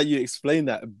 I feel like you explained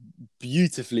that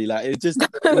beautifully. Like, it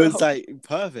was like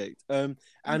perfect. And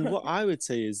what I would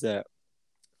say is that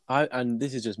and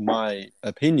this is just my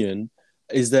opinion,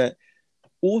 is that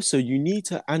also you need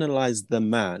to analyze the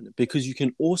man, because you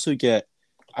can also get,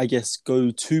 I guess,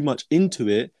 go too much into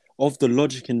it of the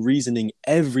logic and reasoning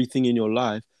everything in your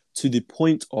life to the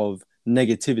point of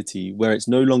negativity where it's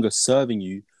no longer serving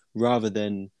you rather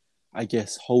than, I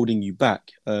guess, holding you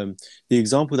back. The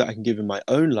example that I can give in my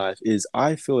own life is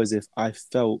I feel as if I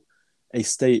felt a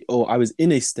state, or I was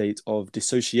in a state of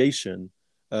dissociation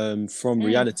from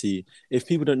reality. If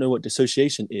people don't know what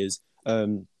dissociation is,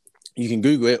 you can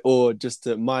Google it, or just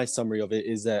my summary of it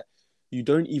is that you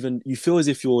feel as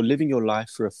if you're living your life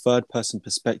through a third person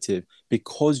perspective,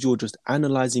 because you're just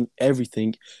analyzing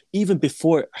everything, even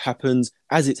before it happens,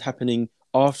 as it's happening,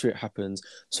 after it happens.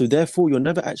 So therefore you're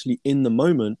never actually in the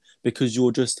moment, because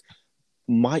you're just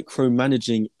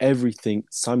micromanaging everything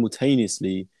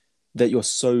simultaneously, that you're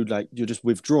just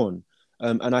withdrawn.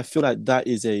 And I feel like that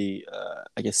is a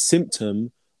I guess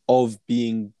symptom of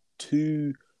being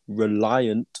too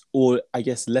reliant, or I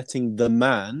guess letting the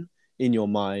man in your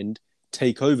mind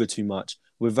take over too much,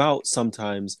 without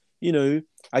sometimes, I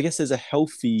guess there's a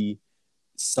healthy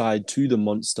side to the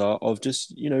monster of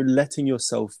just, letting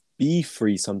yourself be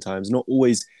free sometimes, not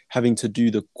always having to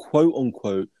do the quote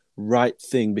unquote right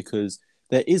thing, because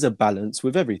there is a balance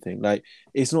with everything. Like,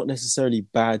 it's not necessarily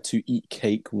bad to eat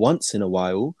cake once in a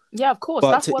while. Yeah, of course.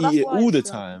 But to eat it all the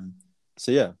time.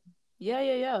 So yeah.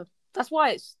 Yeah. That's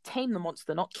why it's tame the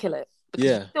monster, not kill it.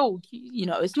 Because still,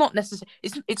 it's not necessary.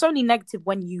 It's only negative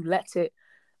when you let it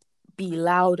be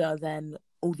louder than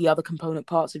all the other component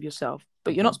parts of yourself.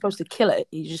 But you're not supposed to kill it.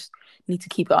 You just need to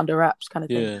keep it under wraps, kind of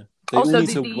thing. Yeah. Also,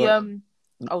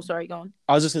 oh, sorry, go on.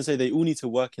 I was just gonna say they all need to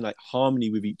work in like harmony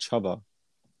with each other.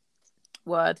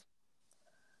 Word.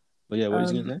 But yeah, what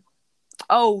was you gonna say?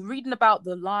 Oh, reading about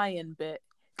the lion bit,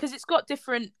 because it's got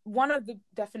different. One of the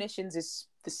definitions is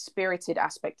the spirited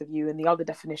aspect of you, and the other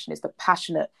definition is the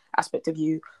passionate aspect of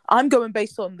you. I'm going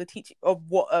based on the teaching of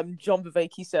what John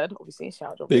Viveki said. Obviously,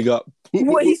 shout out John. Big up.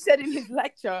 What he said in his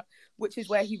lecture, which is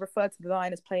where he referred to the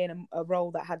lion as playing a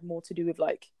role that had more to do with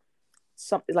like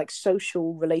something like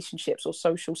social relationships or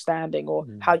social standing, or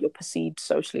how you're perceived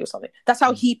socially or something. That's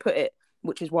how he put it,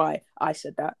 which is why I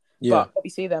said that. Yeah. But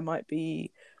obviously there might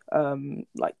be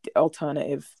like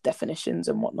alternative definitions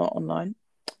and whatnot online.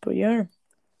 But yeah.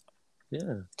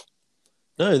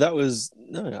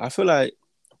 I feel like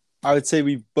I would say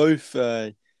we've both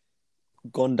gone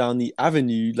down the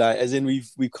avenue, like as in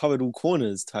we've covered all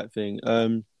corners type thing.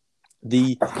 To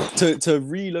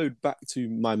reload back to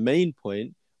my main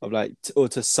point of like, or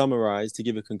to summarize, to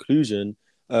give a conclusion,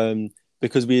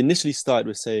 because we initially started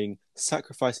with saying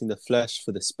sacrificing the flesh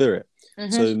for the spirit.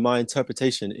 So my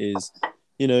interpretation is,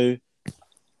 you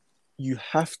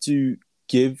have to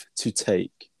give to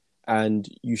take, and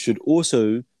you should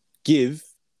also give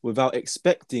without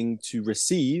expecting to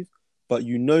receive, but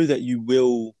that you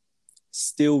will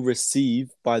still receive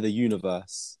by the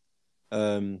universe.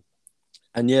 Analyze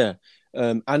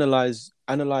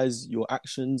your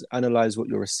actions, analyze what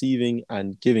you're receiving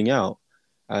and giving out,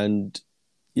 and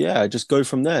just go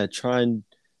from there. Try and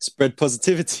spread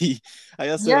positivity. I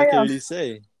guess what I can really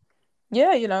say.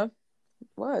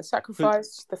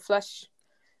 Sacrifice the flesh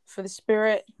for the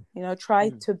spirit.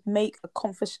 Try to make a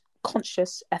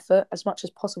conscious effort as much as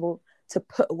possible to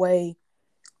put away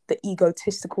the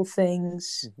egotistical things,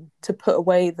 Mhm. to put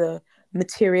away the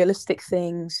materialistic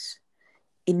things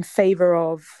in favor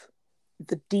of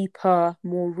the deeper,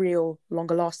 more real,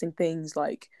 longer lasting things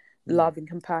like Mm. love and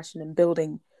compassion, and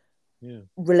building Yeah.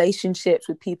 relationships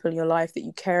with people in your life that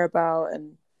you care about,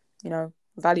 and,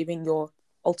 valuing your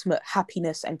ultimate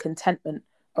happiness and contentment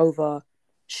over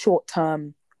short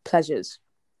term pleasures.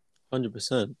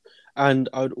 100%. And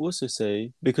I would also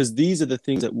say, because these are the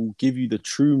things that will give you the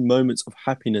true moments of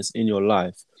happiness in your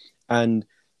life. And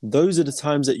those are the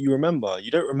times that you remember.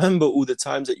 You don't remember all the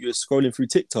times that you're scrolling through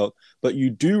TikTok, but you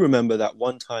do remember that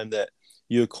one time that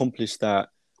you accomplished that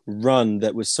run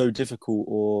that was so difficult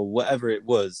or whatever it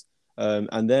was.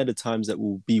 And they're the times that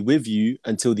will be with you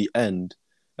until the end.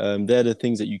 They're the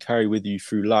things that you carry with you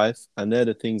through life. And they're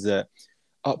the things that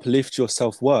uplift your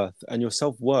self-worth. And your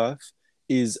self-worth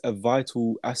is a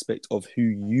vital aspect of who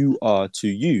you are to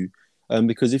you.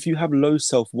 Because if you have low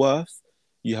self-worth,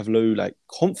 you have low like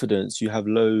confidence, you have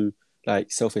low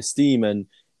like self-esteem, and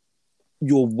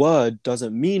your word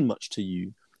doesn't mean much to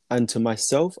you. And to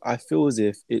myself, I feel as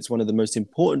if it's one of the most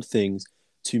important things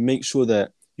to make sure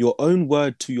that your own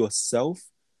word to yourself,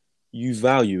 you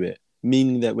value it.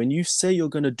 Meaning that when you say you're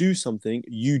going to do something,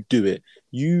 you do it.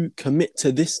 You commit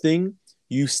to this thing,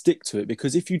 you stick to it.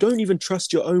 Because if you don't even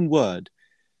trust your own word,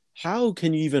 how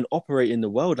can you even operate in the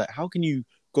world? Like, how can you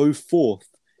go forth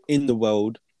in the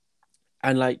world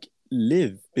and like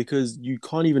live? Because you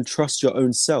can't even trust your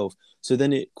own self. So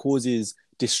then it causes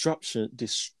disruption.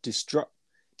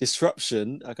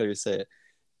 I can't even say it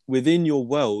within your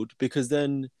world, because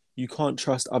then you can't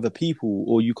trust other people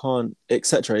or you can't,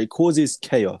 etc. It causes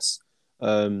chaos.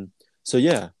 Um, so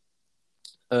yeah,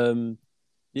 um,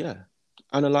 yeah,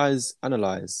 analyze.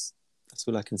 That's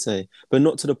all I can say, but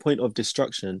not to the point of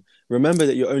destruction. Remember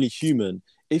that you're only human.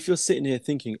 If you're sitting here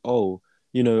thinking, oh,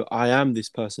 I am this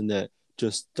person that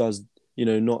just does,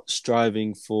 not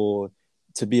striving for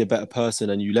to be a better person,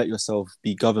 and you let yourself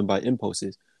be governed by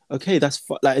impulses. Okay,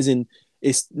 that is in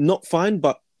it's not fine,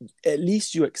 but at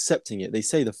least you're accepting it. They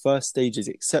say the first stage is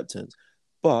acceptance.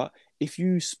 But if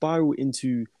you spiral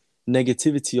into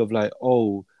negativity of like,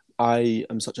 oh, I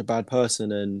am such a bad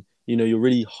person, and you're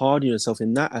really hard on yourself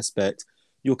in that aspect,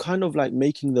 you're kind of like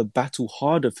making the battle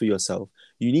harder for yourself.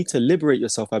 You need to liberate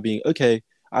yourself by being, okay,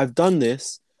 I've done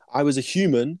this. I was a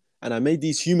human and I made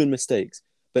these human mistakes.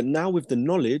 But now with the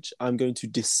knowledge, I'm going to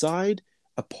decide,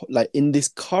 like in this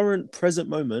current present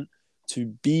moment, to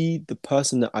be the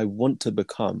person that I want to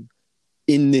become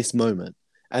in this moment,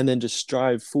 and then just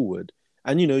strive forward.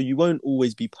 And you won't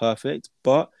always be perfect,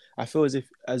 but I feel as if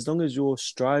as long as you're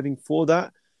striving for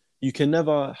that, you can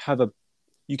never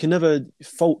you can never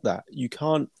fault that. You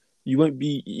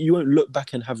won't look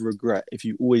back and have regret if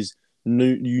you always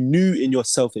knew in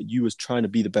yourself that you was trying to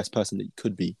be the best person that you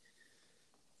could be.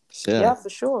 So yeah. Yeah, for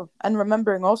sure. And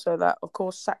remembering also that, of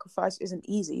course, sacrifice isn't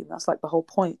easy. That's like the whole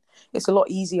point. It's a lot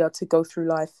easier to go through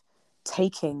life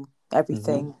taking Mm-hmm.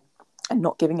 everything and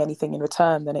not giving anything in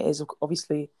return than it is,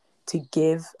 obviously, to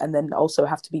give and then also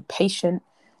have to be patient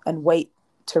and wait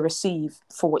to receive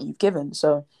for what you've given.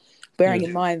 So, bearing Yeah.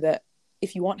 in mind that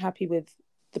if you aren't happy with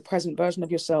the present version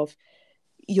of yourself,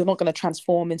 you're not going to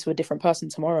transform into a different person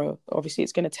tomorrow. Obviously,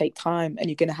 it's going to take time, and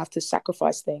you're going to have to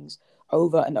sacrifice things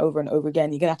over and over and over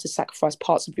again. You're going to have to sacrifice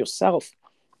parts of yourself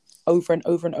over and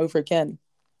over and over again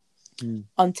Mm.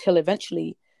 until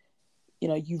eventually,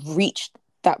 you've reached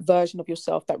that version of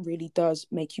yourself that really does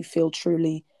make you feel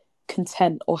truly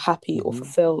content or happy or Mm-hmm.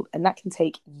 fulfilled. And that can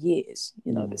take years.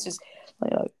 Mm. This is,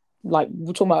 like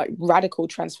we're talking about like radical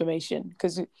transformation,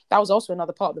 because that was also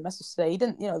another part of the message today. He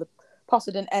didn't, the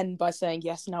pastor didn't end by saying,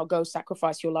 yes, now go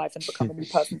sacrifice your life and become a new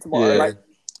person tomorrow. Yeah. Like,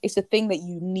 it's a thing that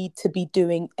you need to be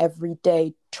doing every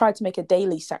day. Try to make a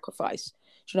daily sacrifice.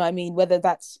 Do you know what I mean? Whether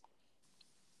that's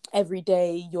every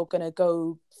day you're gonna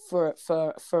go for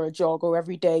a jog, or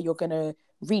every day you're gonna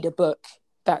read a book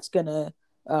that's gonna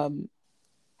um,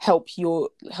 help you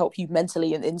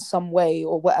mentally in some way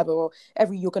or whatever, or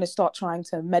you're going to start trying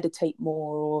to meditate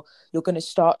more, or you're going to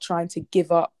start trying to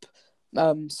give up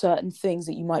certain things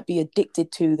that you might be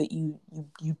addicted to that you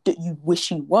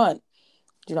wish you weren't.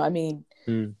 Do you know what I mean?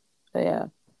 Mm. So, yeah,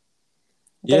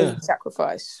 daily Yeah.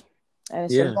 sacrifice, and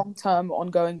it's a Yeah. long-term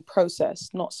ongoing process,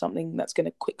 not something that's going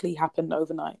to quickly happen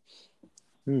overnight.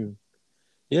 Mm.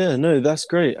 Yeah, no, that's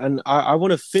great. And I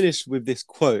want to finish with this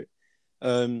quote.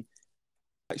 Um,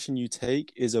 Action you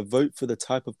take is a vote for the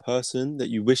type of person that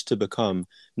you wish to become.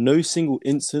 No single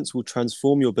instance will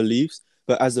transform your beliefs,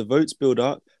 but as the votes build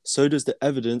up, so does the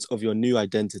evidence of your new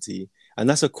identity. And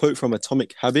that's a quote from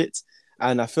Atomic Habits.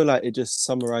 And I feel like it just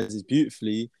summarizes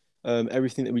beautifully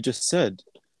everything that we just said.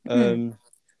 Hmm.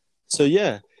 So,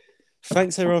 yeah.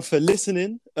 thanks everyone for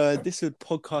listening. This is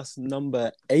podcast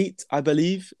number 8, I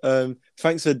believe.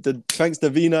 Thanks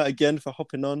Davina again for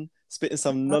hopping on, spitting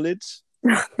some knowledge.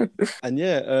 And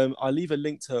yeah, I'll leave a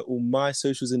link to all my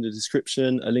socials in the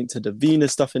description, a link to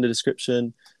Davina's stuff in the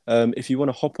description. If you want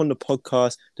to hop on the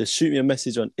podcast, just shoot me a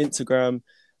message on Instagram.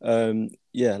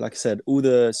 Yeah, like I said, all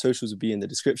the socials will be in the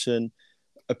description.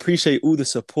 Appreciate all the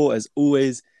support as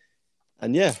always.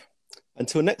 And yeah,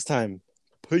 until next time,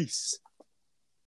 peace.